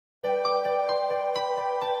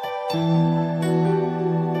Minsan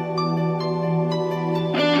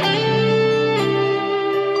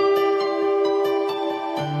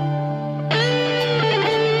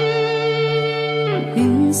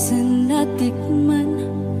natikman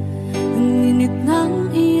ang init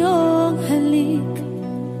ng iyong halik.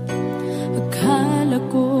 Akala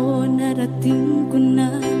ko narating ko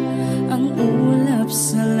na ang ulap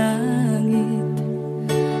sa langit.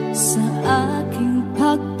 Sa aking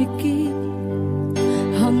pagpikit,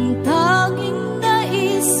 ang tanging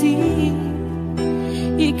naisip,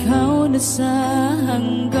 ikaw na sa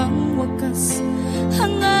hanggang wakas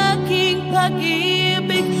ang aking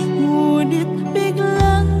pag-ibig. Ngunit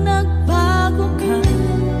biglang nagbago ka,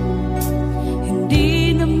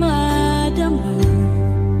 hindi na madama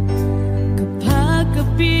kapag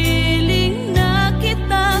kapiling na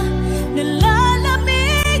kita,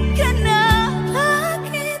 nalalamig ka na.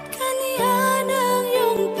 Bakit kaniyan ang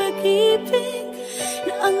iyong pag-ibig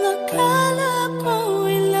na ang akala ko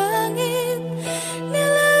ay langit?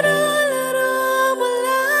 Nilaro-laro mo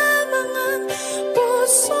lamang ang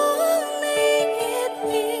pusong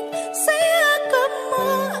naiitlip. Sa yakap mo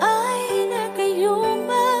ay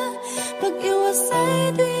nagayuma, pag-iwas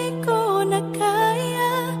ay di ko na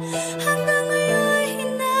kaya. Hanggang ngayon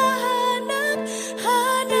hinahanap,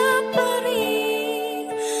 hanap pa rin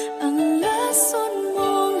ang lason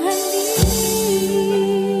mong halik.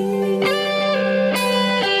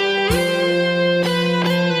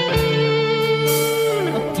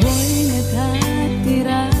 Apoy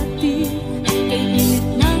naghatirati kay init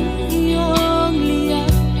ng iyong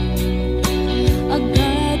liyak.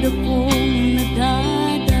 Agad akong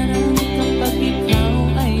nadadarang kapag ikaw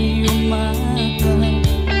ay umakap.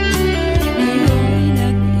 Ngayon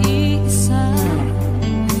nag-iisa,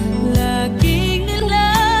 laging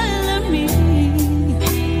nilalamig,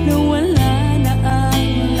 nawala na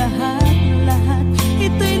ang lahat-lahat.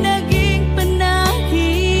 Ito'y naging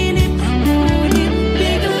panaginip, ngunit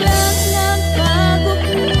biglang nagbago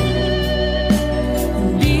ka,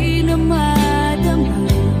 hindi na madama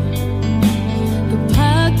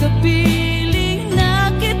kapag kapiling na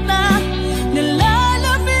kita,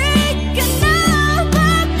 nalalamig ka na.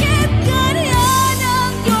 Bakit ganyan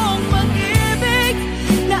ang iyong pag-ibig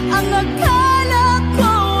na ang akala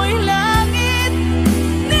ko ay langit?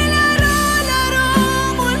 Nilaro-laro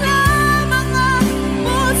mo lamang ang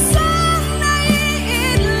pusong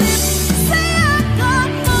naiidlip. Sa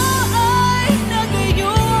yakap mo ay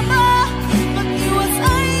nagayuma, pag-iwas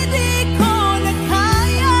ay di ko na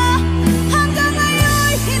kaya. Hanggang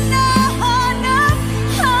ngayon hinahanap,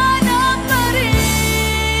 hanap pa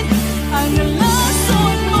rin ang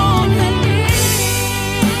lason mong halik.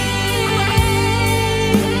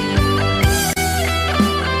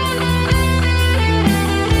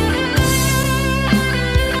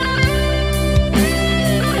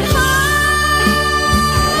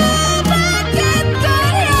 Bakit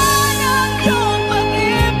ganyan ang iyong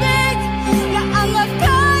pag-ibig na ang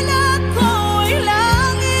akala ko ay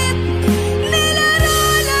langit?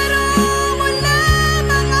 Nilaro-laro mo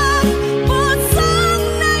lamang ang pusong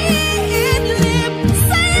naiidlip.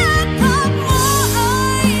 Sa yakap mo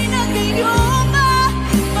ay nagayuma,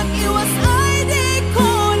 pag-iwas ay di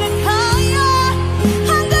ko na kaya.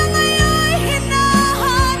 Hanggang ngayon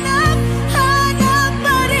hinahanap, hanap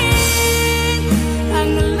pa rin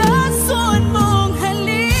ang lason mong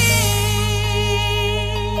halik.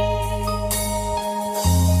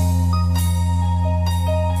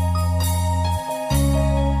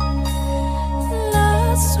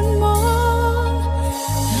 Lason mong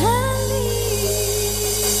halik.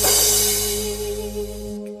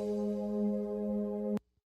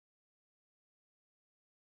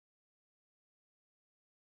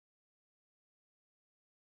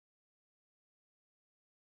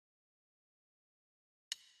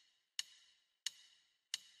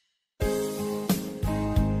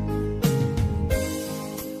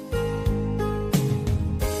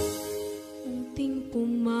 Unting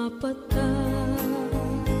pumapata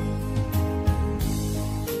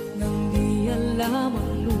nang di alam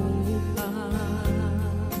ang lupa.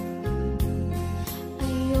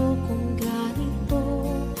 Ayokong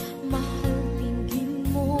ganito, mahal, tingin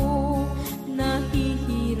mo,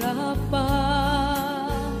 nahihirapan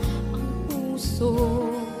ang puso.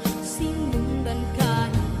 Sinundan ka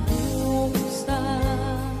ng pusa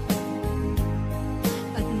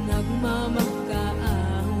at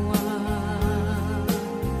nagmamakaawa.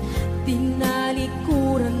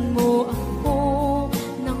 Tinalikuran mo ako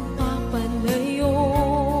ng papalayo,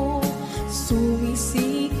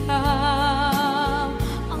 sumisikap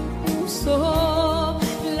ang puso.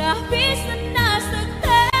 Labis na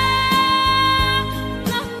nasaktan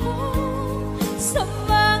ako sa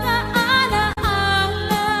mga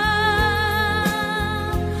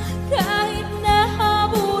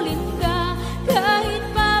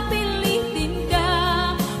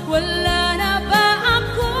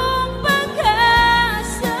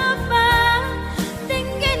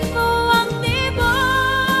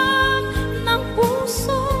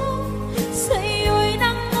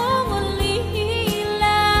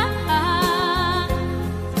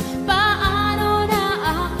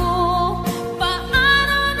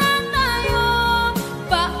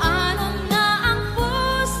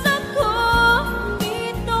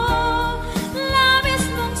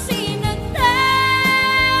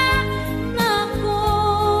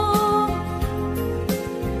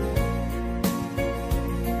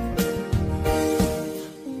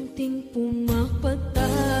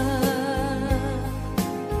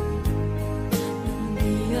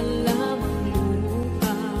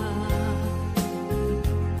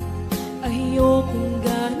ayokong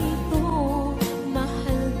ganito.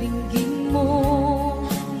 Mahal, dinggin mo,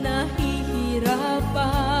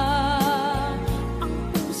 nahihirapan ang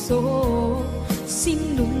puso.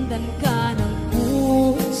 Sinundan ka ng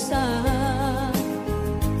pusa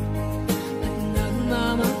at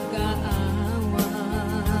nagmamakaawa.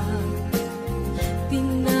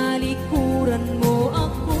 Tinalikuran mo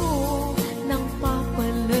ako ng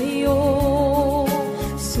papalayo.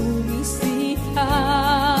 Sumisihang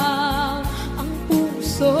ang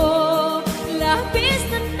puso, labis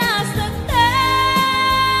na nasaktan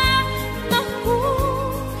ako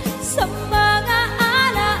sa mga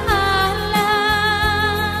alaala.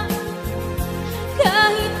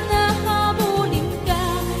 Kahit nahabulin ka,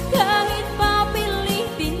 kahit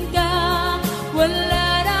papilitin ka, wala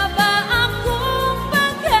na ba akong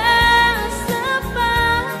pag-asa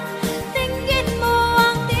pa? Tingin mo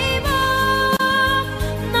ang tibok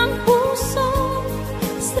ng puso,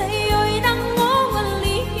 sa'yo'y nangungulila.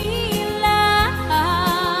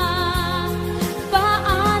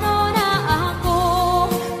 Paano na ako?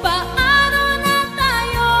 Paano na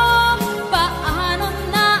tayo? Paano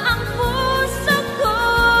na ang puso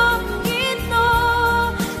kong ito?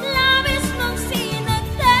 Labis mong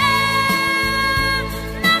sinagdan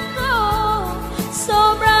ako,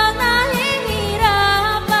 sobrang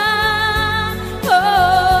nahihirapan.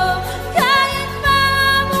 Oh, kahit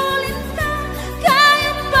mahabulin ka,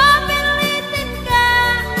 kahit papilitin ka,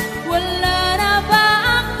 wala na ba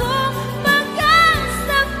akong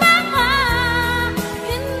pag-asa pa?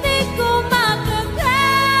 Hindi ko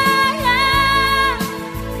makakaya.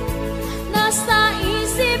 Nasa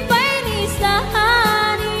isip ay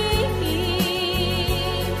lisahanin.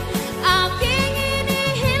 Aking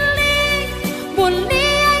inihiling, muli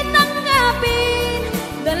ay tanggapin.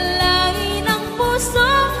 Dalangin ang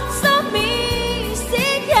puso,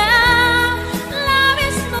 sumisigaw.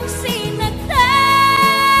 Labis mong sinagdan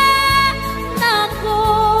ako.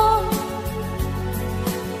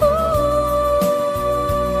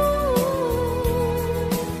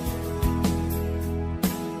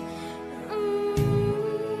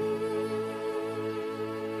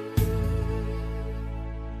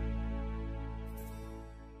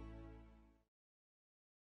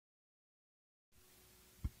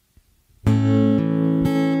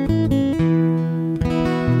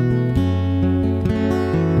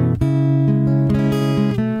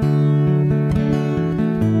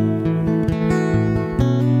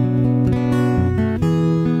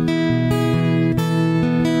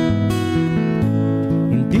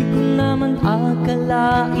 Hindi ko naman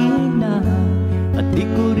akalain na, at di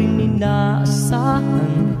ko rin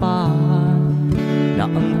inaasahan pa, na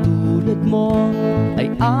ang tulad mo ay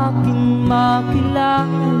aking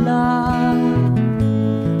makilala.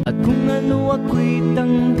 At kung ano ako'y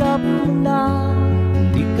tanggap mo na,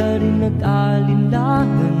 hindi ka rin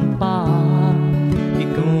nag-alinlangan pa.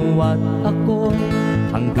 Ikaw at ako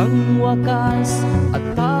hanggang wakas, at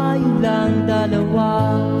tayo lang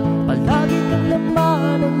dalawa. Palagi kang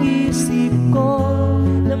laman ng isip ko,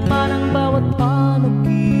 laman ang bawat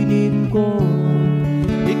panaginip ko.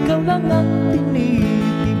 Ikaw lang ang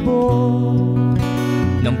tinitibok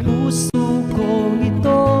ng puso ko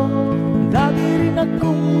ito. Lagi rin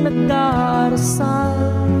akong nagdarasal,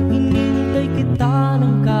 hinintay kita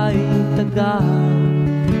ng kahit tagal.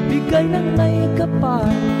 Bigay ng may kapal,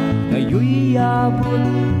 ngayon'y abot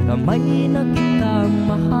kamay na kita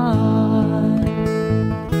mahal.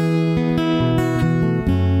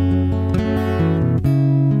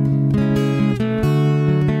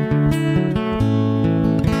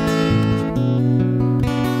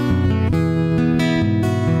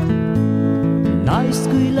 Nais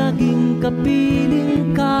ko'y laging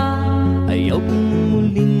kapiling ka, ayaw kong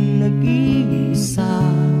muling nag-iisa.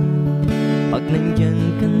 Pag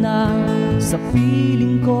nandyan ka na sa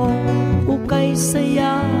piling ko, ukay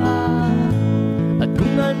saya. At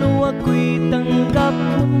kung ano ako'y tanggap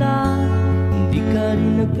mo na, hindi ka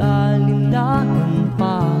rin nag-alinlangan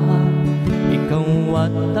pa. Ikaw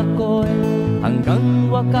at ako'y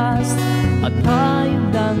hanggang wakas, at tayo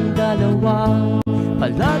lang dalawa.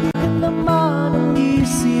 Palagi ka naman ang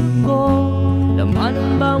isip ko, laman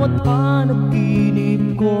ang bawat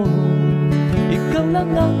panaginip ko. Ikaw lang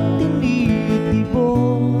ang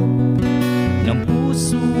tinitibok ng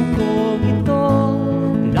puso ko ito.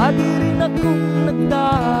 Lagi rin akong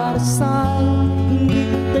nagdarasal,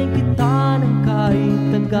 hinintay kita ng kahit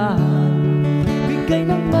tagal. Bigay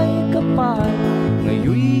ng may kapal,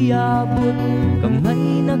 ngayon'y abot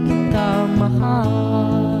kamay na kita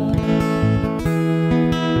mahal.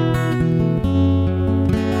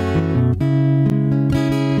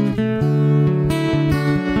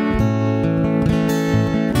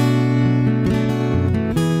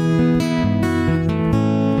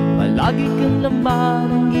 Lagi kang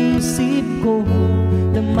laman ng isip ko,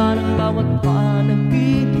 laman ang bawat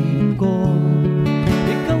panaginip ko.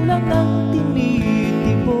 Ikaw lang ang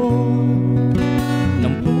tinitipon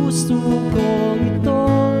ng puso ko ito.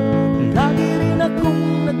 Lagi rin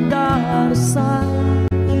akong nagdarasal,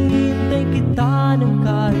 hinihintay kita ng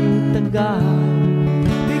kahit tagal.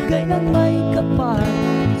 Bigay ng may kapal,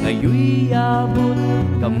 ngayon'y abot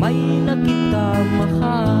kamay na kita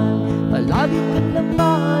mahal. Palagi ka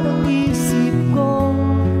naman ang isip ko,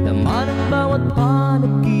 laman ang bawat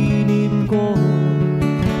panaginip ko.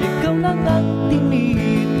 Ikaw lang ang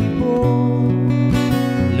tinitipon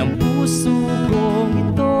ng puso kong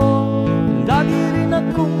ito. Lagi rin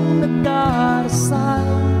akong nagdarasal,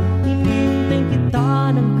 hinihintay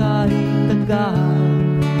kita ng kahit tagal.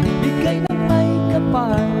 Bigay ng may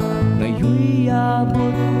kapal, ngayon'y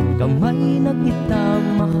abot kamay na kita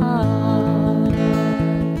mahal.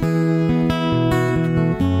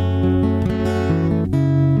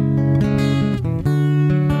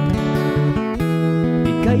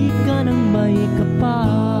 Bigay ka ng may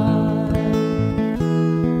kapal,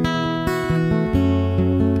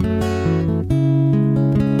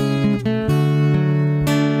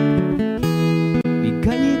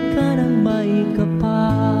 bigay ka ng may kapal.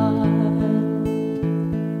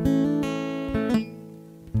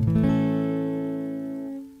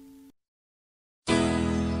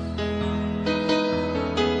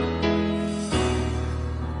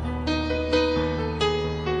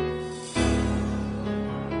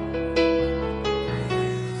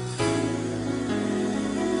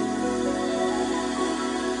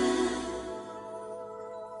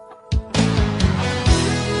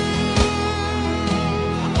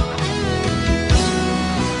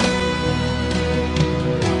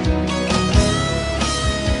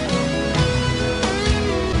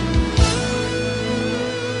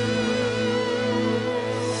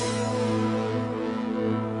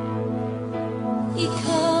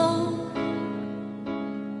 Ikaw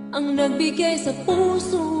ang nagbigay sa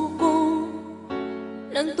puso ko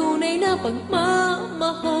ng tunay na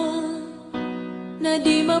pagmamahal, na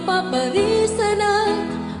di mapaparisan at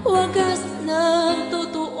wagas na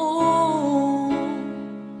totoo.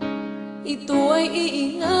 Ito ay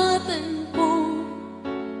iingatan ko,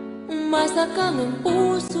 umasa kang ang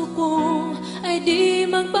puso ko ay di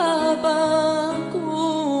magbabago.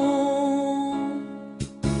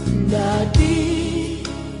 Dati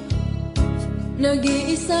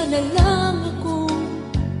nag-iisa na lang ako,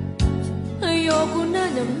 ayoko na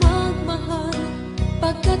na magmahal,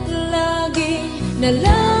 pagkat lagi na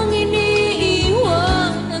lang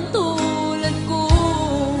iniiwan ang tulad ko.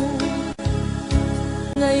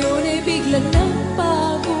 Ngayon ay biglang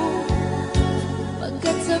nagbago,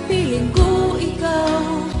 pagkat sa piling ko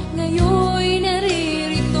ikaw ngayon'y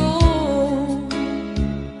naririto.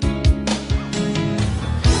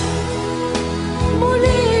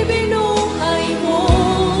 Muli binuhay mo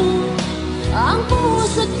ang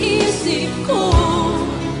puso't isip ko,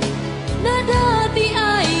 na dati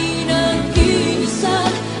ay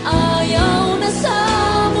nag-iisa't ayaw na sa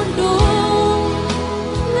mundo.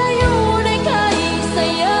 Ngayon ay kahit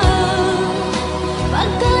saya,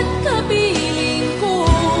 pagkat kapiling ko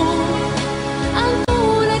ang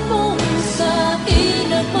tulad mong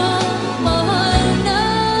sa'kin na mamahal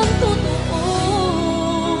ng totoo.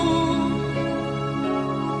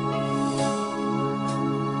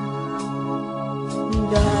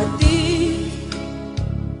 Dati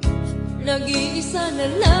nag-iisa na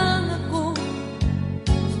lang ako,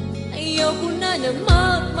 ayaw ko na na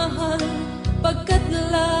magmahal, pagkat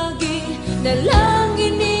lagi na lang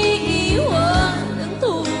iniiwan ang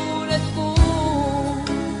tulad ko.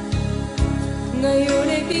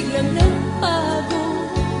 Ngayon ay biglang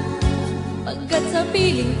nagbago, pagkat sa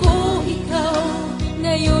piling ko ikaw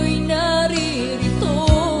ngayon'y naririto.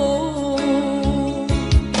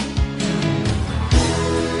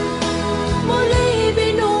 Muli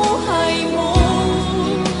binuhay mo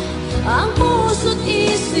ang puso't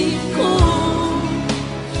isip ko,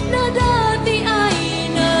 na dati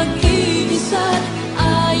ay nag-iisa't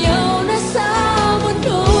ayaw na sa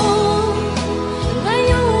mundo.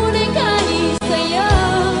 Ngayon ay kahit saya,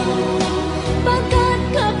 pagkat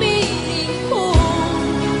kapiling ko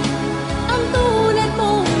ang tulad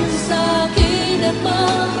mong sa'kin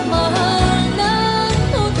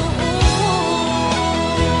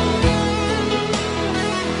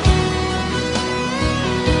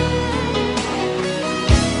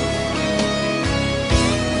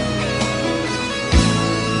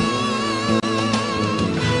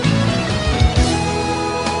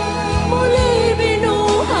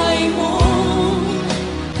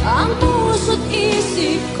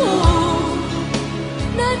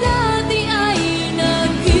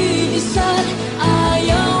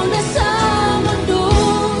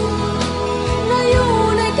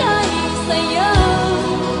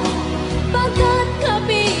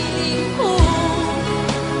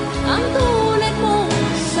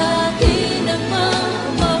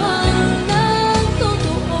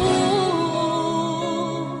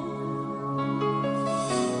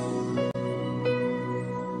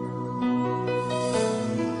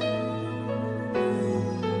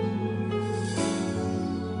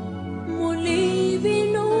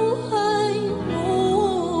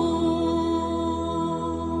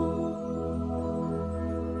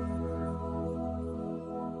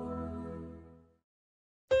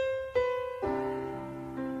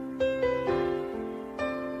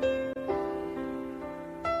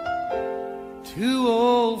Two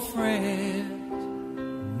old friends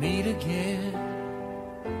meet again,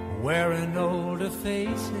 wearing older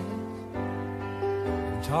faces,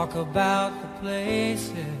 talk about the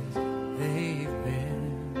places they've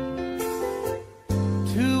been.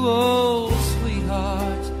 Two old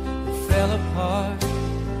sweethearts who fell apart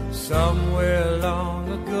somewhere long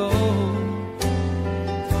ago.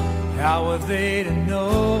 How were they to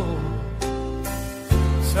know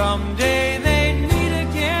someday they'd meet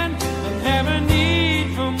again and have a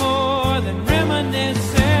need for more than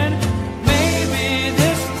reminiscing? Maybe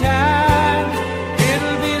this time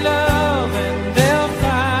it'll be love and they'll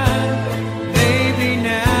find maybe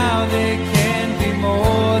now they can be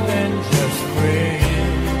more than just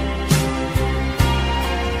friends.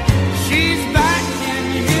 She's back in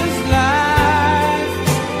his life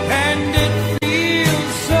and it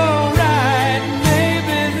feels so right.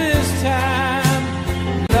 Maybe this time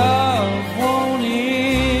love won't end.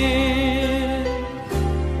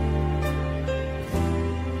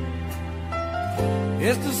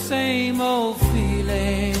 It's the same old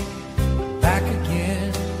feeling back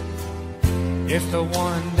again. It's the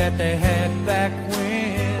one that they had back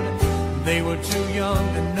when they were too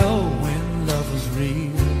young to know when love was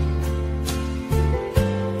real.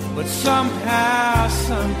 But somehow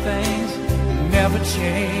some things never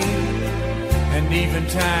change, and even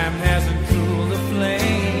time hasn't cooled the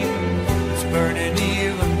flame. It's burning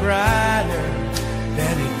even brighter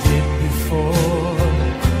than it did before.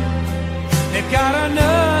 They've got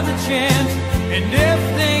another chance, and if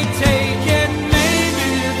they take it, maybe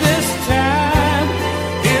this time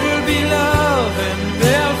it'll be love and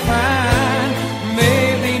they'll find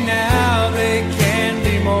maybe now they can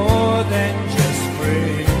be more than just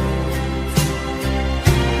friends.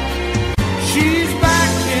 She's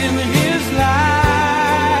back in his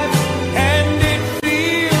life and it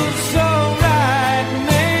feels so right.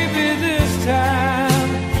 Maybe this time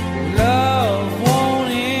love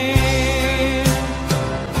won't end.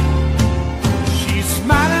 She's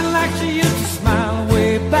smiling like she used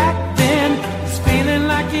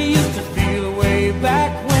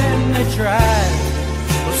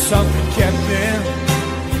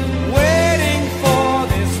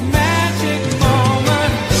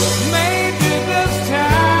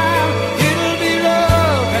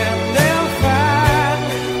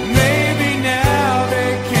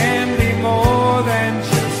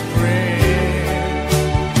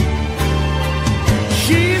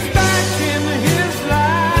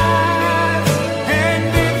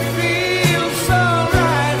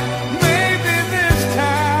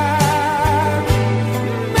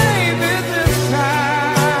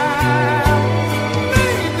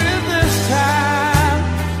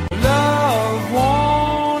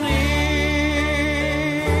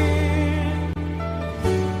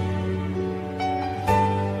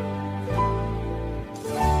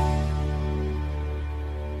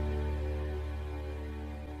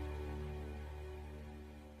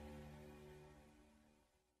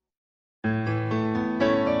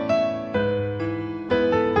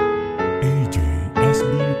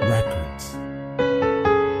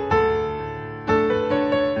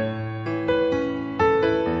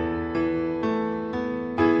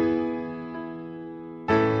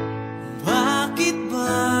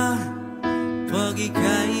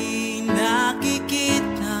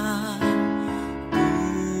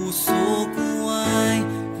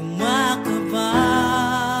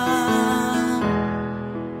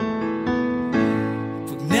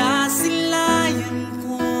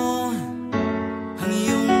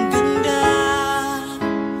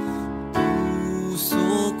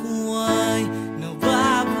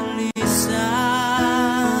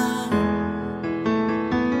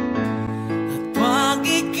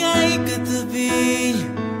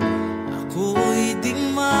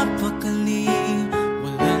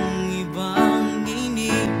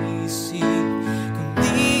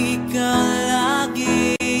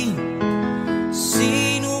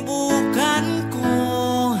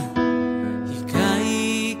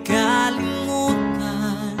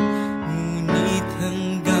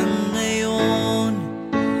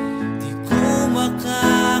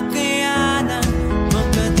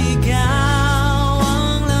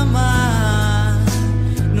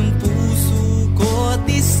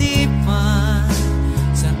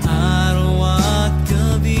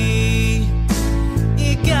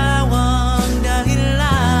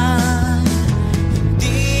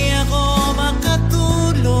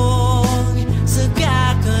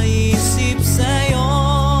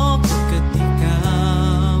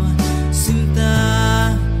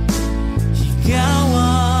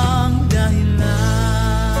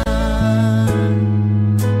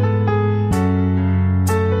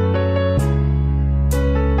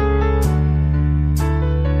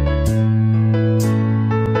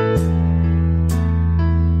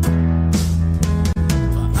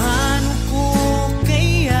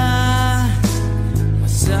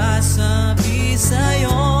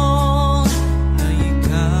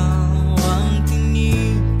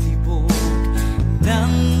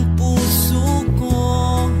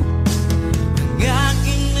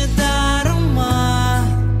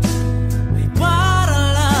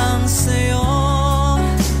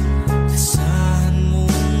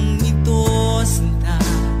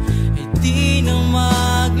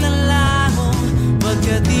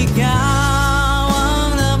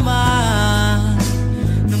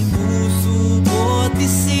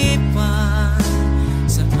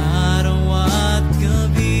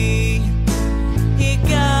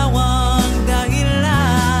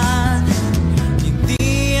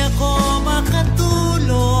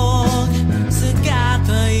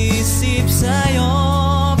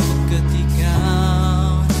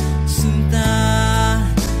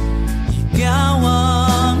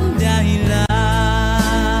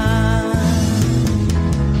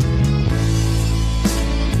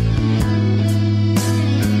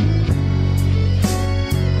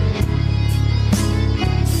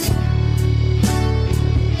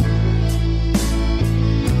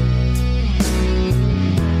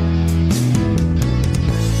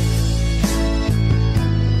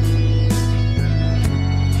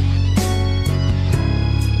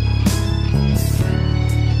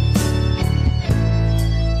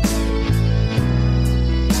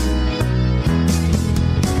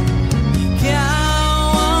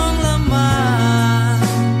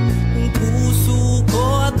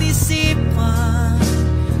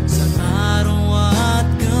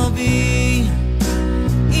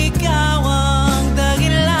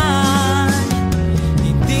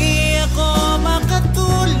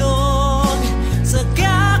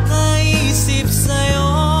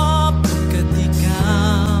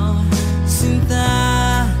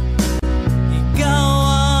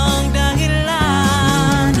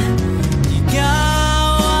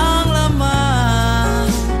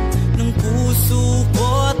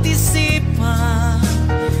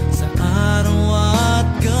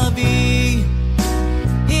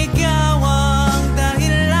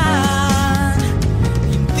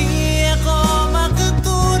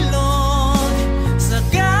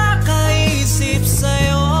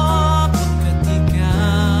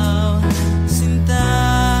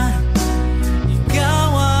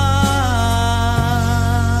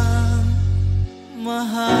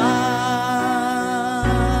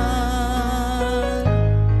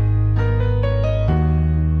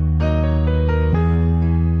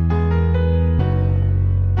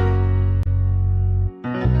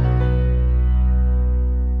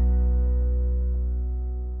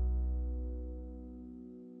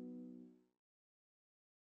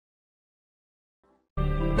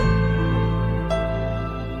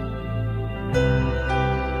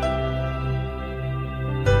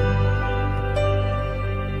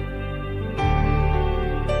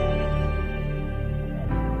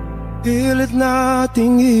Pilit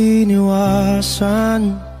nating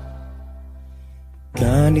iniwasan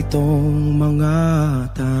ganitong mga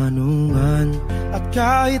tanungan. At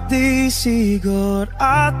kahit di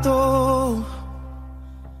sigurado,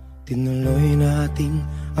 tinuloy natin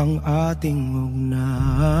ang ating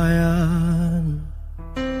ugnayan.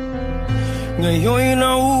 Ngayon'y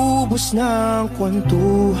naubos na ang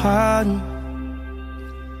kwentuhan,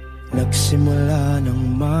 nagsimula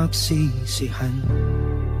ng magsisihan.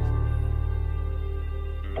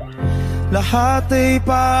 Lahat ay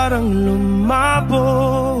parang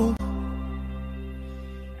lumabo,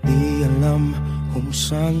 di alam kung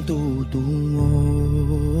saan tutungo.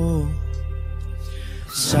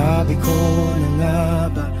 Sabi ko na nga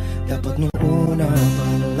ba, dapat nung una pa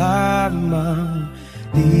lamang,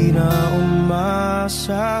 di na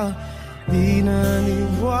umasa, di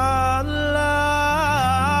naniwala.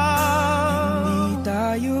 Hindi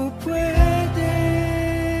tayo pwede,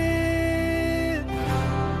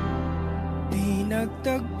 di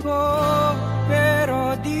nagtagpo,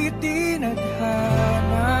 pero di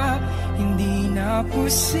tinadhana. Hindi na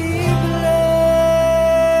posible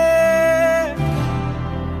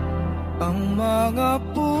ang mga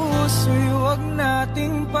puso'y huwag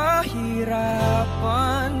nating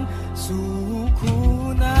pahirapan.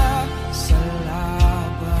 Suko na sa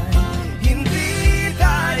laban, hindi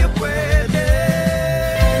tayo pwede.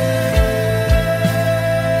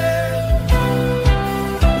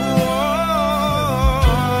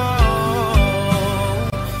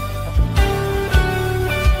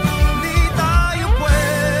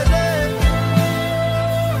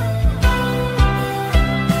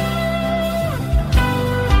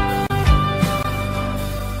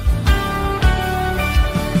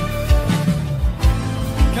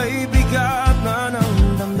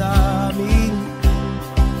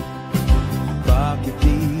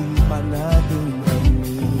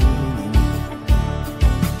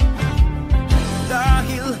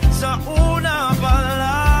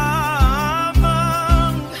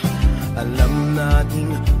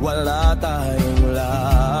 Wala tayong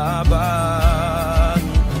laban.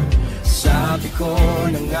 Sabi ko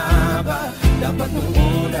na nga ba, dapat nung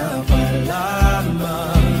una pa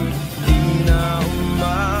lamang, di na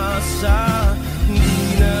umasa,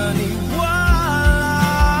 di na niwala.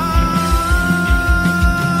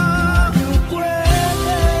 Di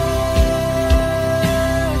pwede,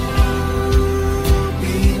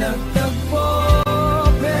 di nagtagpo,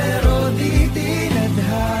 pero di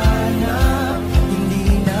tinadhana.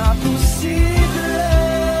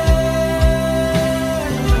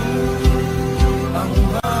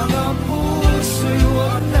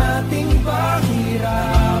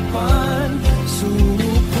 Pahirapan,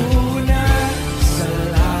 suko na sa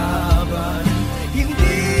laban,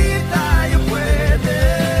 hindi tayo pwede,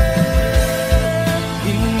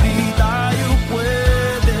 hindi tayo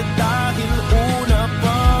pwede dahil una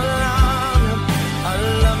pa lang,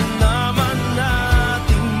 alam naman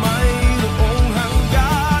natin mayroong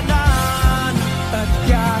hangganan. At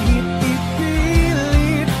kahit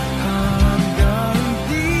ipilit hanggang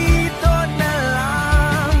dito na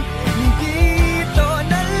lang, dito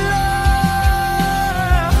na lang,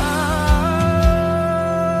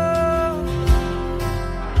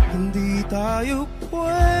 hindi tayo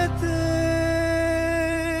pwede.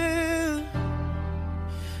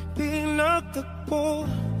 Pinagtagpo,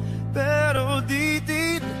 pero di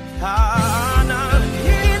tinadhana.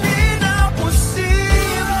 Hindi na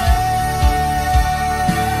posible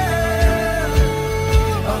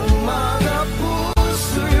ang mga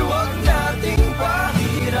puso'y huwag nating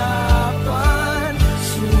pahirapan.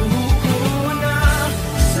 Suko na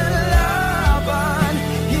sa laban,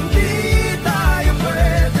 hindi tayo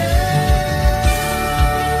pwede.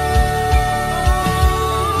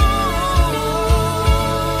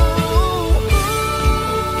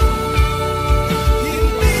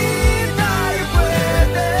 Hindi tayo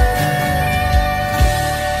pwede.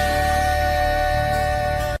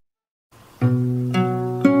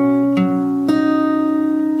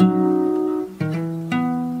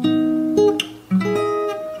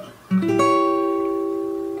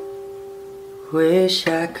 Wish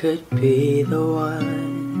I could be the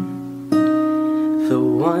one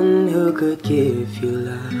who could give you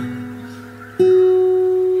love,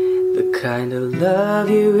 the kind of love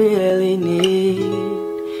you really need.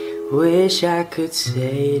 Wish I could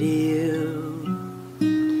say to you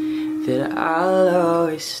that I'll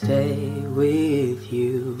always stay with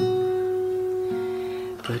you.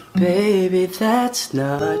 But baby, that's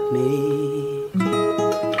not me.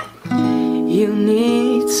 You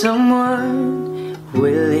need someone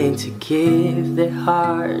willing to give their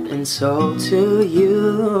heart and soul to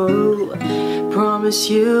you. Promise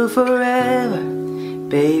you forever,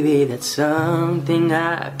 baby, that's something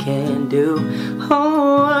I can do.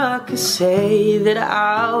 Oh, I could say that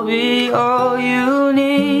I'll be all you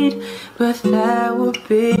need, but that would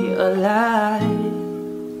be a lie.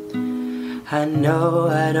 I know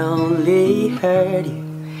I'd only hurt you,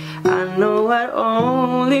 I know I'd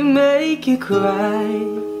only make you cry.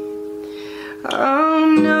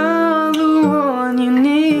 I'm not the one you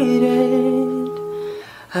needed.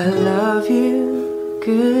 I love you,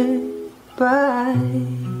 goodbye.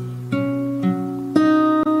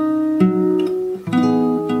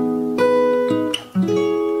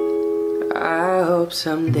 I hope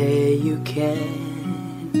someday you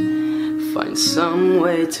can find some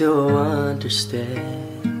way to understand.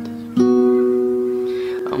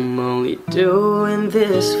 I'm only doing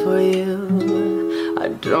this for you, I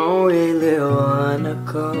don't really wanna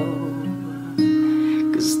go.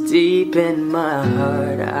 'Cause deep in my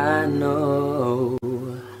heart I know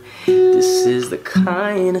this is the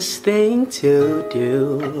kindest thing to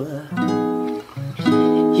do.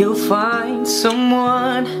 You'll find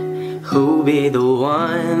someone who'll be the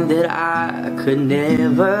one that I could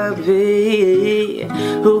never be,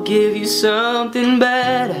 who'll give you something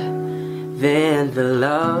better than the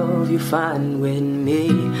love you find with me.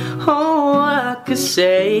 Oh, I could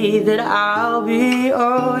say that I'll be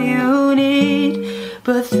all you need,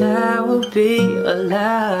 but that would be a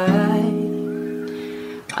lie.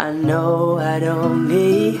 I know I'd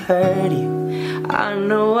only hurt you, I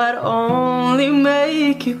know I'd only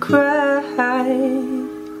make you cry.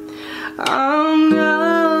 I'm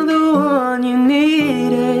not the one you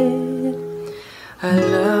needed. I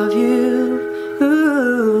love you,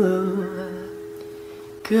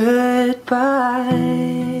 goodbye.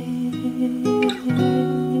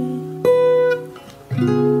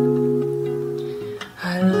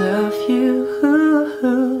 I love you,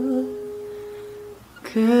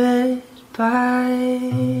 goodbye.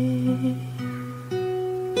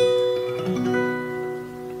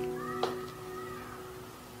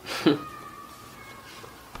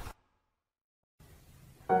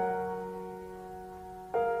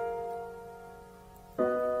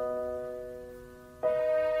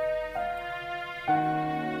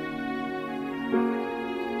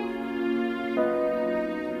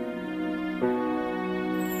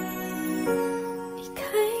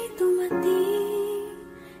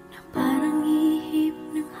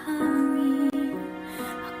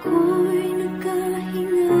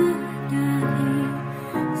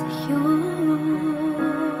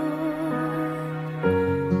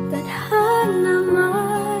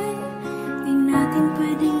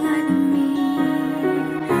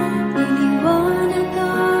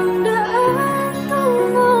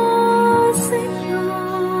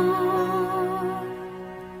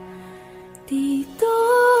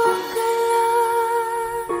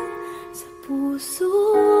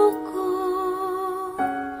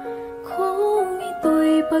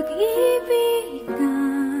 Pag-ibig na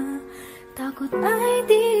takot ay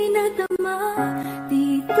di nadama.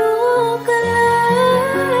 Dito ka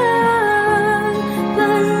lang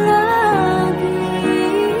palagi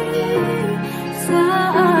sa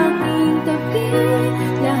aking tabi.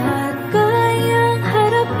 Lahat kayang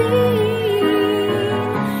harapin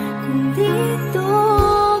kung dito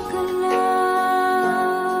ka lang.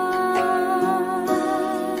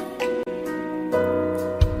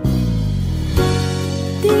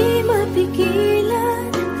 Di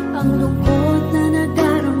mapigilan ang lungkot na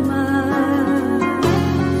nadarama.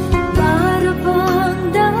 Para bang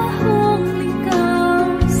dahong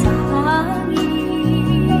ikaw sa hangin.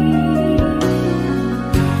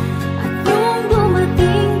 At nung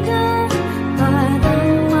dumating ka,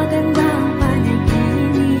 parang magandang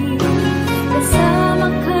panaginip.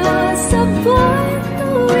 Kasama ka sa buwan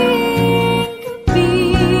tuwing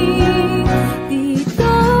gabi.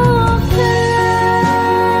 Dito ka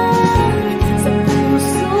lang sa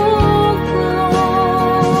puso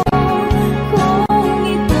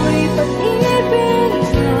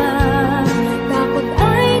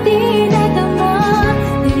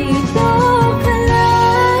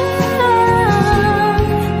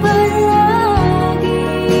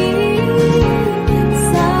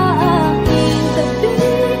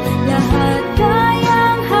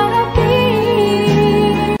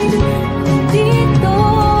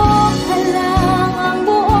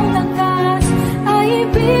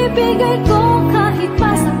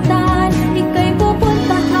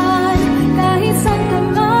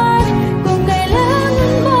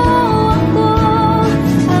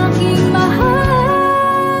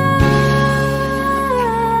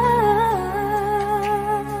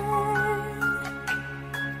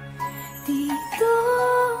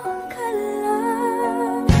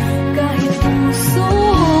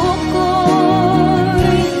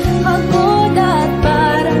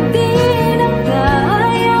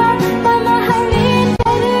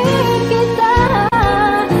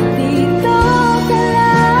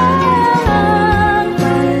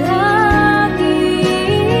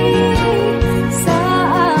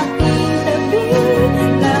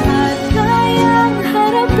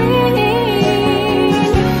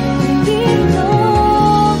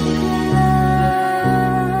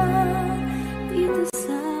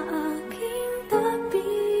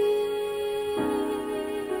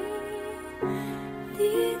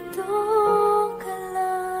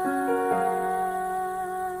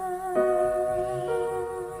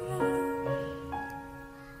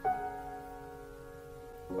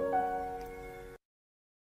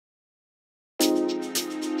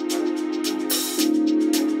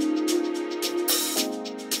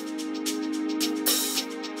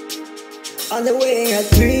On the way I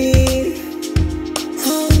dream,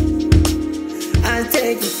 I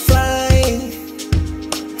take a flight.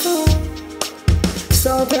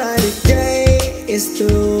 So bright the day is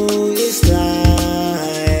through its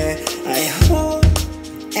light. I hope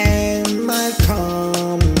and my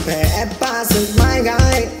compare passes my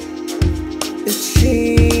guide. The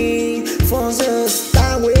tree for the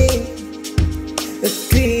star with a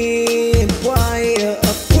clear wire,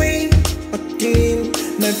 a queen, a team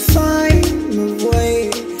may find my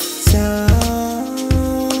way down.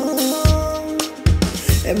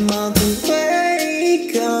 A mountain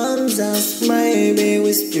way comes as maybe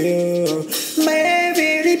with you, maybe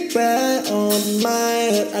repair on my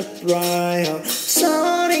earth at trial.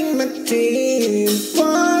 Soaring my team,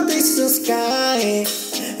 what is the sky?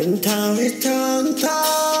 And time is turned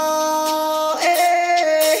tall.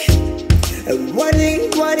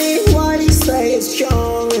 What he say is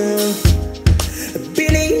stronger.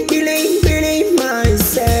 Believe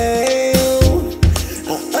myself.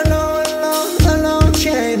 Alone,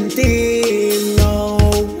 champion, no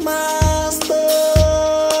master.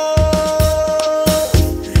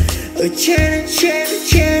 Change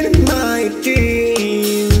my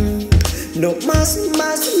dream. No must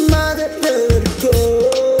let it go.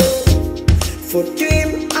 For dream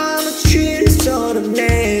I'm a tree, sort of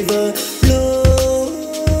never blow.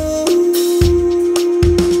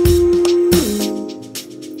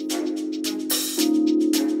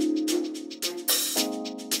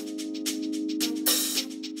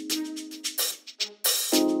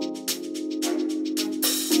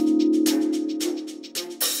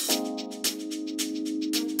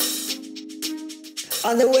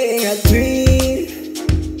 On the way I dream,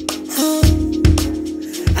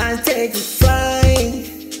 I take a flight.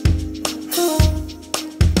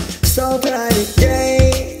 So bright the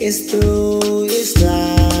day is through its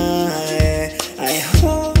light. I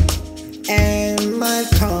hope and my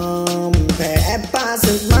compare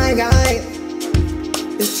passes my guide.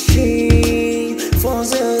 The tree for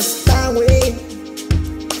the star with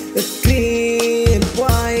a clear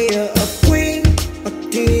wire, a queen, a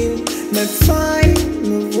team may find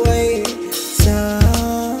my way down.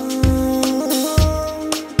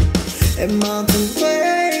 A mountain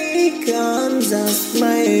way comes as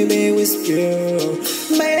maybe with you,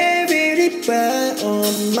 maybe repair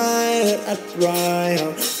on my earth at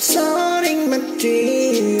trial. Soaring my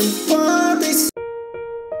dream, what is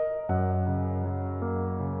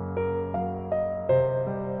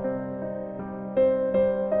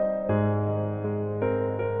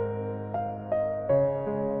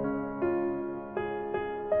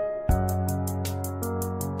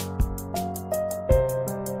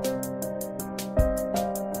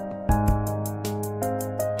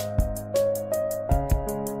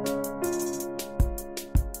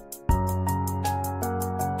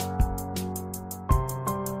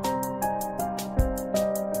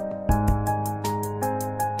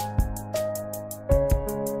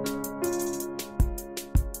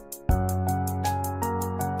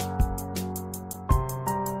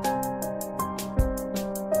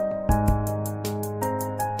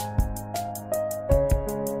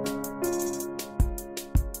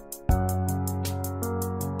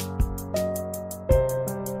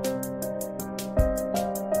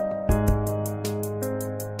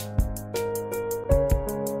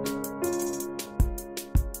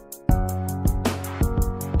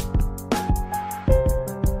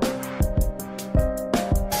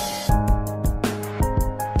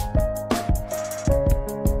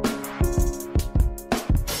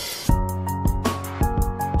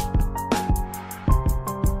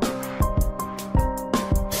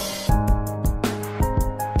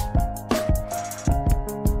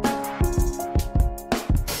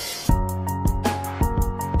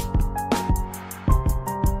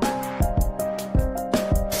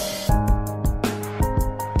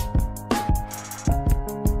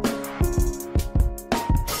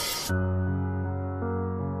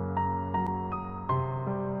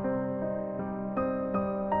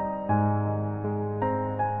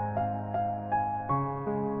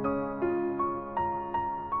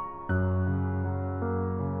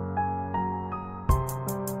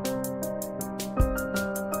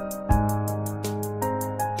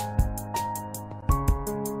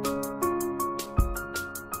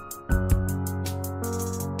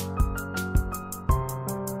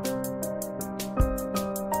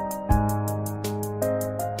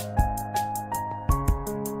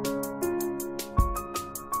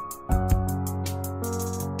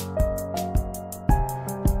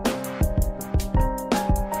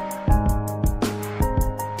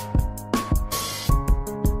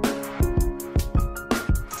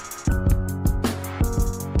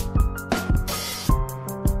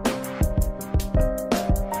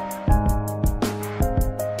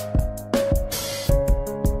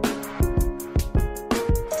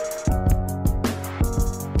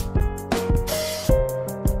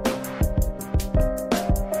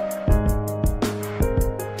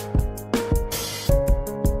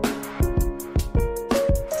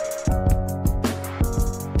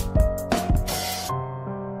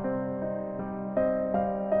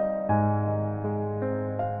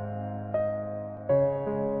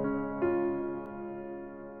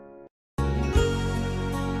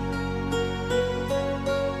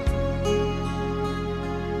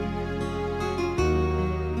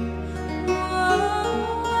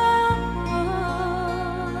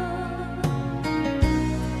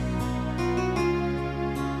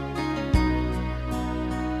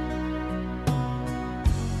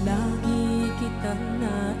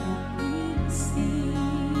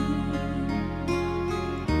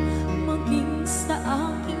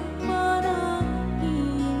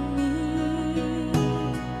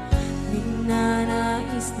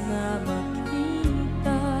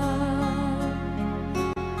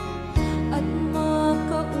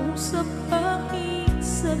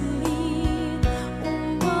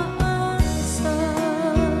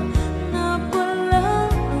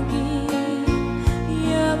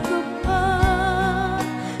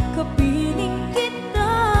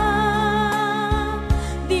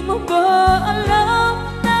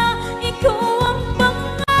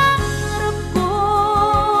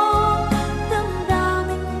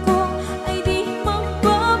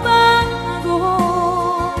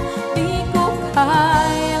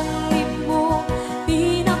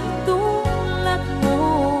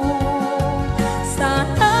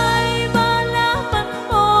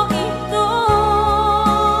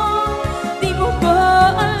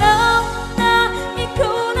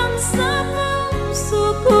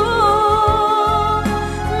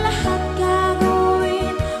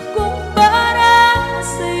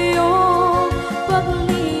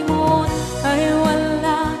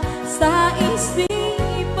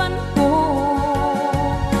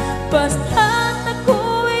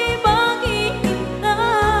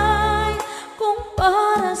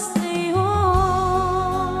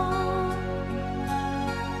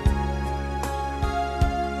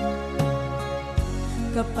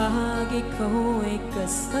pag ikaw ay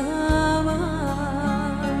kasama.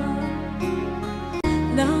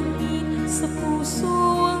 Langit sa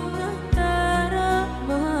puso ang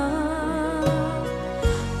nadarama,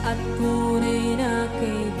 at tunay na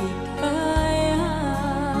kaibigan.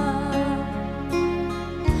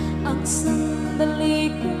 Ang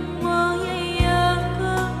sandali kong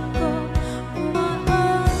mayayakap ko,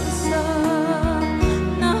 umaasa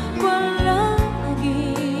na palaging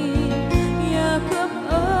yakap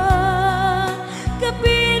at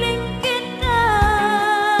kapiling kita.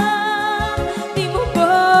 Di mo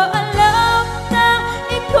ba alam na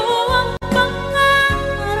ikaw ang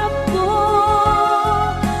pangarap ko?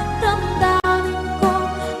 Damdamin ko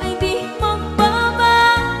ay di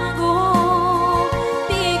magbabago.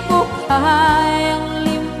 Di ko kayang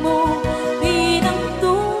limutin ang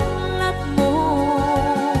tulad mo.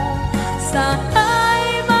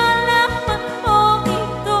 Sana'y malaman mo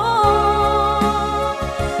ito.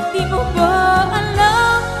 Di mo ba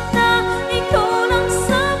alam na ikaw lang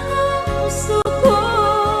sa puso ko?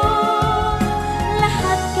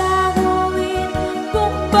 Lahat gagawin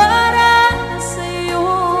kung para sa'yo.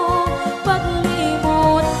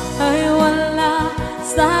 Paglimot ay wala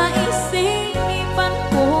sa isipan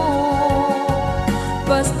ko.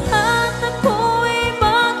 Basta't ako'y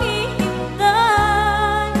maghihintay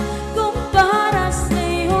kung para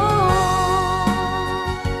sa'yo.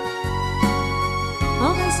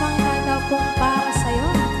 Okay, song title, Kung Para Sa'yo.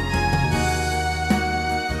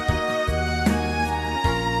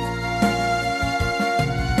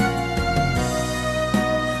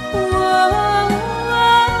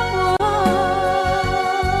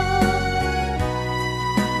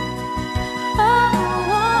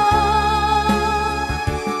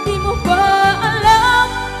 Di mo ba alam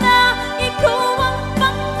na ikaw ang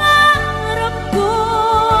pangarap ko?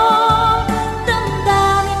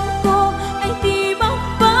 Damdamin ko ay di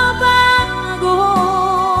magbabago.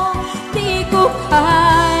 Di ko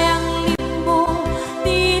kayang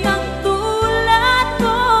limutin ang tulad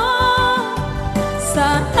ko.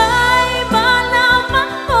 Sana'y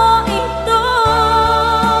malaman mo ito.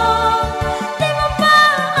 Di mo ba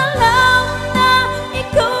alam na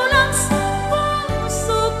ikaw lang sa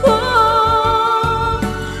puso ko?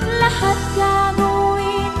 Lahat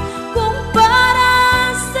gagawin kung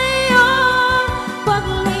para sa'yo.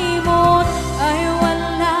 Paglimot ay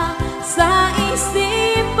wala sa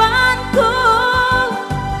isipan ko.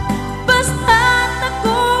 Basta't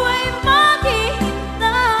ako ay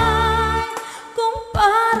maghihintay kung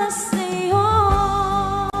para sa'yo.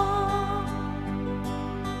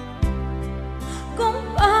 Kung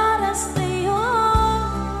para sa'yo.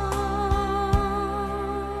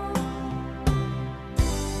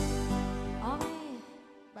 Okay,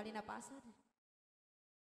 bali na pasad.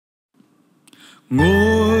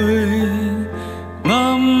 Ngồi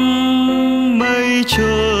ngắm mây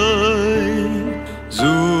trời,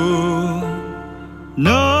 dù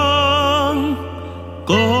nắng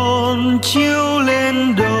còn chiếu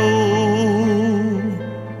lên đầu,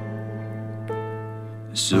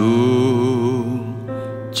 dù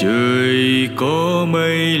trời có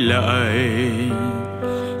mây lại,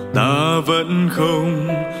 ta vẫn không,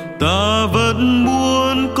 ta vẫn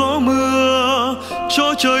muốn có mưa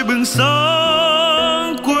cho trời bừng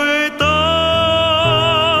sáng quê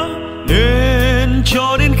ta. Nên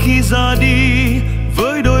cho đến khi ra đi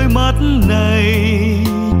với đôi mắt này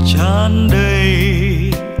tràn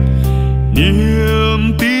đầy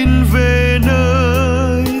niềm tin về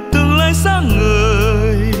nơi tương lai sáng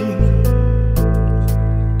ngời.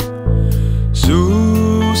 Dù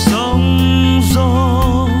sóng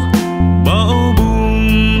gió bão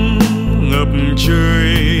bùng ngập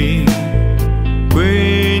trời,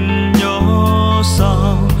 quên nhỏ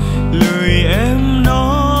sao lời em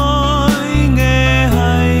nói nghe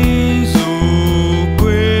hay. Dù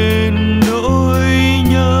quên nỗi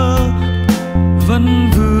nhớ vẫn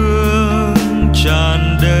vương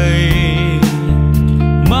tràn đầy,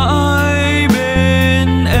 mãi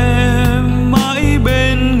bên em, mãi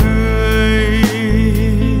bên người.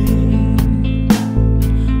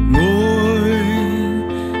 Ngồi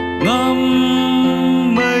ngắm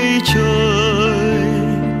mây trời,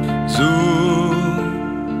 dù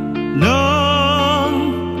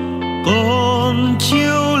nắng còn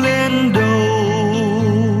chiếu lên đầu,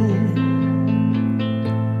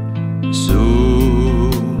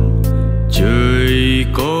 dù trời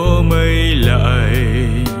có mây lại,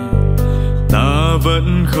 ta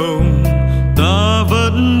vẫn không, ta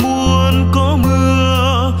vẫn muốn có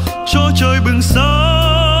mưa cho trời bừng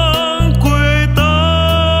sáng quê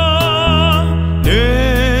ta.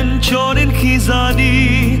 Nên cho đến khi ra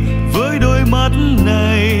đi với đôi mắt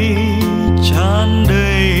này tràn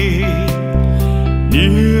đầy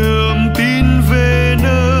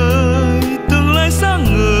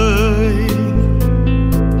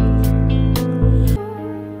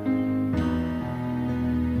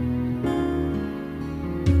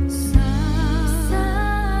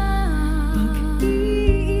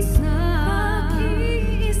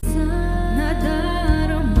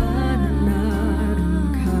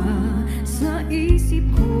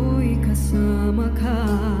sumama ka.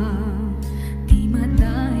 Di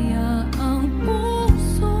madaya ang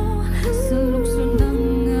puso sa lukso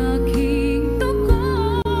ng aking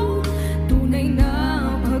dugo. Tunay na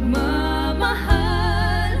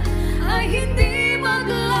pagmamahal ay hindi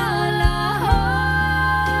maglalaho.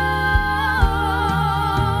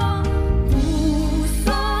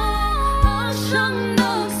 Puso ang siyang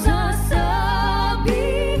nagsasabi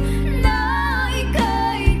na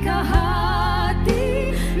ika'y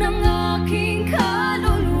kahati ng aking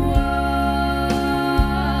kaluluwa.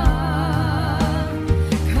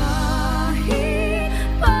 Kahit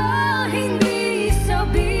pa hindi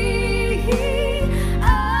sabihin,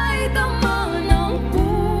 ay tama ng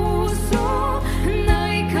puso na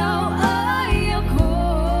ikaw ay ako.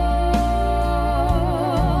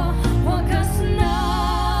 Wagas na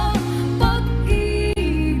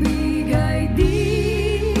pag-ibig ay di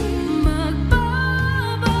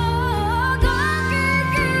magbabago.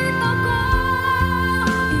 Kikita ko,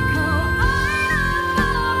 ikaw ay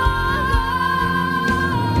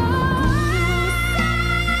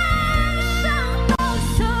siyang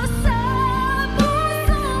nagsasabi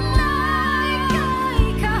puso na ika'y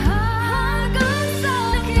kahagan sa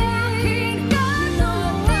aking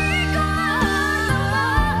kaluluwa.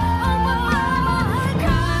 Ang pagmamahal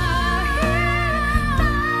kahit na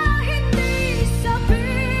hindi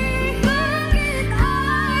sabihin, bakit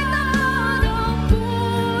ay tamad ang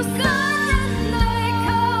puso na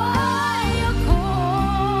ikaw ay ako.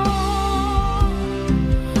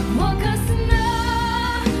 Wagas na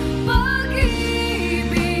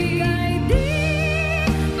pag-ibig ay di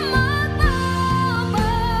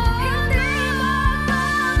magbabago. Hindi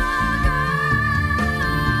magbabago.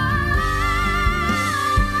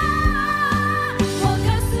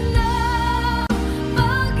 Wagas na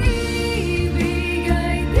pag-ibig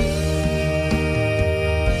ay di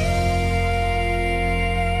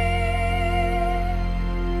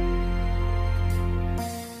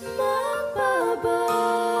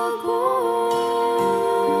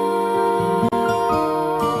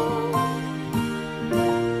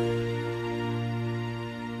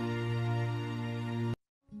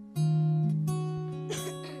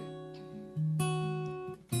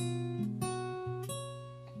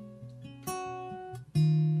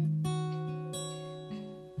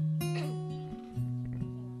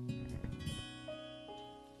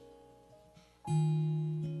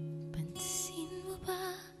Pansin mo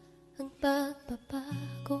ba ang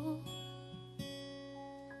pagbabago?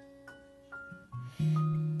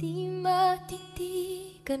 Di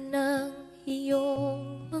matitigan ng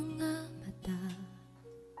iyong mga mata.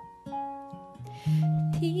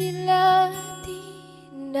 Tila di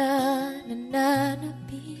na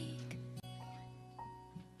nananabik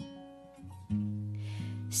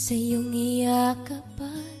sa iyong iyakap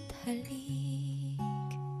at halik.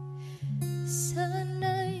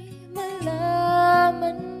 Sana'y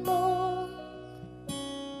malaman mo,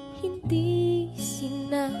 hindi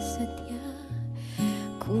sinasadya.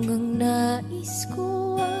 Kung ang nais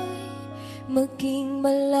ko ay maging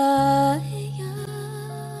malaya,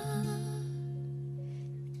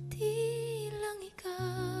 di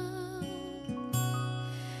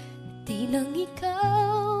lang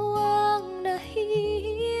ikaw ang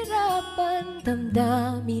nahihirapan.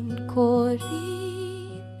 Damdamin ko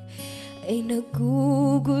rin ay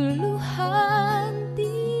naguguluhan.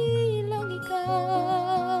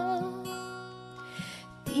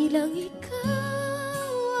 Di lang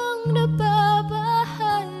ikaw ang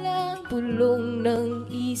nababahalang bulong ng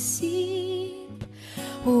isip.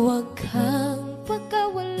 Huwag kang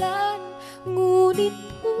pagkawalan, ngunit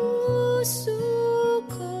puso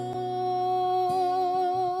ko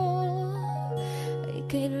ay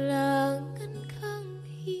kailangan kang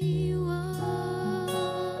iwan.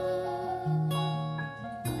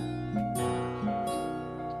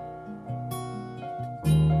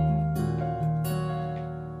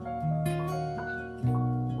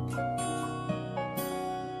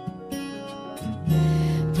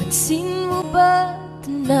 Pansin mo ba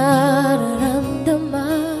ito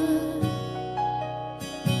nararamdaman?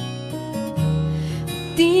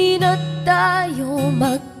 Di na tayo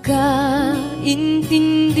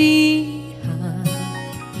magkaintindihan.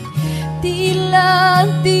 Tila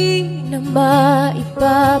di na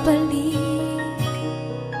maibabalik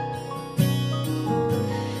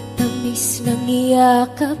tamis ng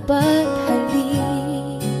iyakap at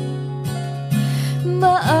halik.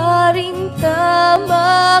 Maaring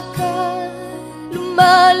tama ka,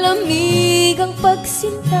 lumalamig ang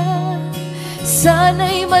pagsinta.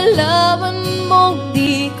 Sana'y malaman mong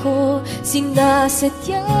di ko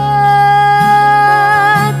sinasadya.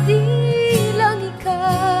 Di lang ikaw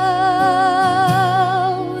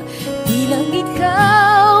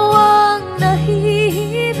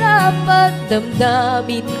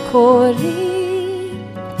damdamin ko rin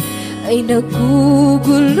ay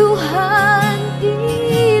naguguluhan.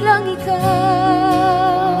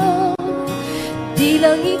 Di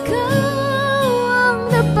lang ikaw ang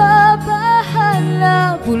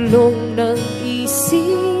napapahala. Bulong ng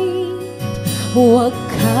isip, huwag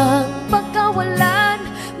kang pagkawalan,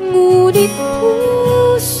 ngunit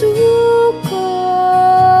puso ko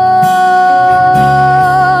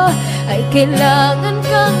ay kailangan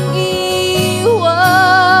kang iwan.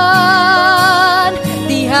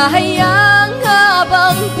 Di hahayang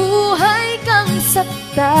habang buhay kang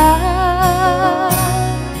saktan.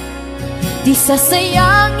 Di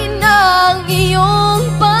sasayangin ang iyong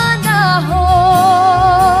panahon.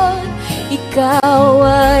 Ikaw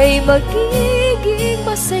ay magiging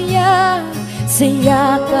masaya sa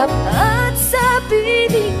yakap at sa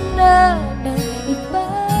piling na ng iba.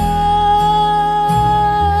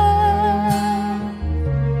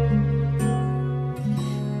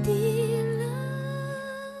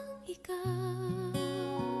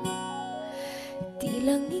 Di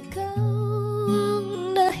lang ikaw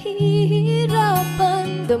ang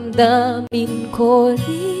nahihirapan. Damdamin ko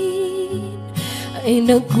rin ay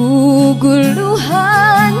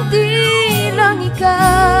naguguluhan. Di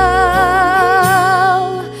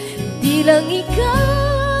lang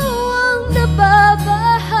ikaw ang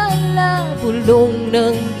nababahala. Bulong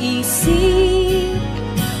ng isip,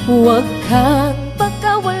 huwag kang